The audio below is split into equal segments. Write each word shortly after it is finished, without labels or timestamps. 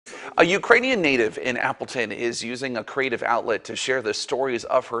A Ukrainian native in Appleton is using a creative outlet to share the stories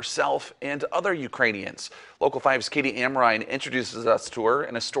of herself and other Ukrainians. Local 5's Katie Amrine introduces us to her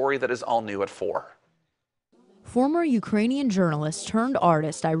in a story that is all new at 4. Former Ukrainian journalist turned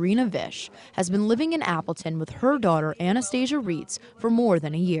artist Irina Vish has been living in Appleton with her daughter Anastasia Reitz for more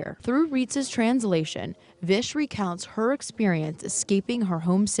than a year. Through Reitz's translation, Vish recounts her experience escaping her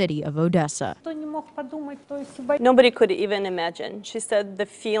home city of Odessa. Nobody could even imagine. She said the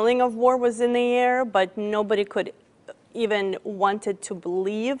feeling of war was in the air, but nobody could even wanted to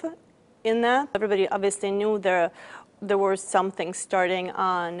believe in that. Everybody obviously knew there was something starting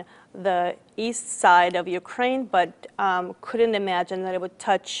on the east side of Ukraine, but couldn't imagine that it would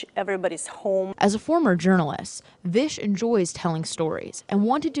touch everybody's home. As a former journalist, Vish enjoys telling stories and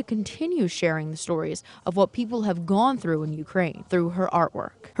wanted to continue sharing the stories of what people have gone through in Ukraine through her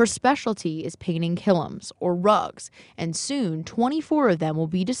artwork. Her specialty is painting kilims, or rugs, and soon 24 of them will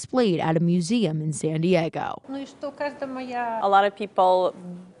be displayed at a museum in San Diego. A lot of people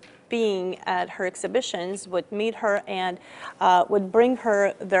being at her exhibitions would meet her and would bring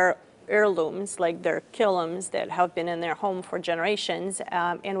her their heirlooms, like their kilims that have been in their home for generations,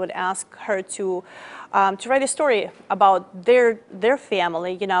 and would ask her to write a story about their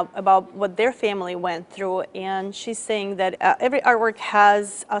family, about what their family went through. And she's saying that every artwork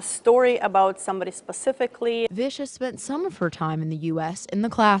has a story about somebody specifically. Vish has spent some of her time in the U.S. in the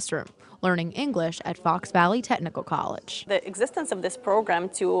classroom, learning English at Fox Valley Technical College. The existence of this program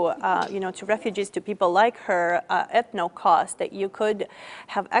to refugees, to people like her, at no cost, that you could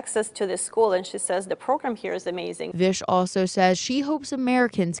have access to this school, and she says the program here is amazing. Vish also says she hopes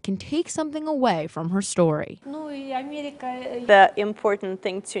Americans can take something away from her story. The important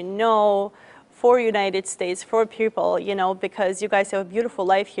thing to know for United States, for people, because you guys have a beautiful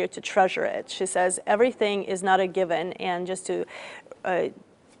life here, to treasure it. She says everything is not a given, and just to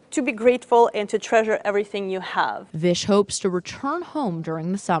be grateful and to treasure everything you have. Vish hopes to return home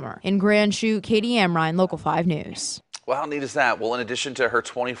during the summer. In Grand Chute, Katie Amrine, Local 5 News. Well, how neat is that? Well, in addition to her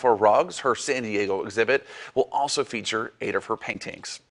 24 rugs, her San Diego exhibit will also feature 8 of her paintings.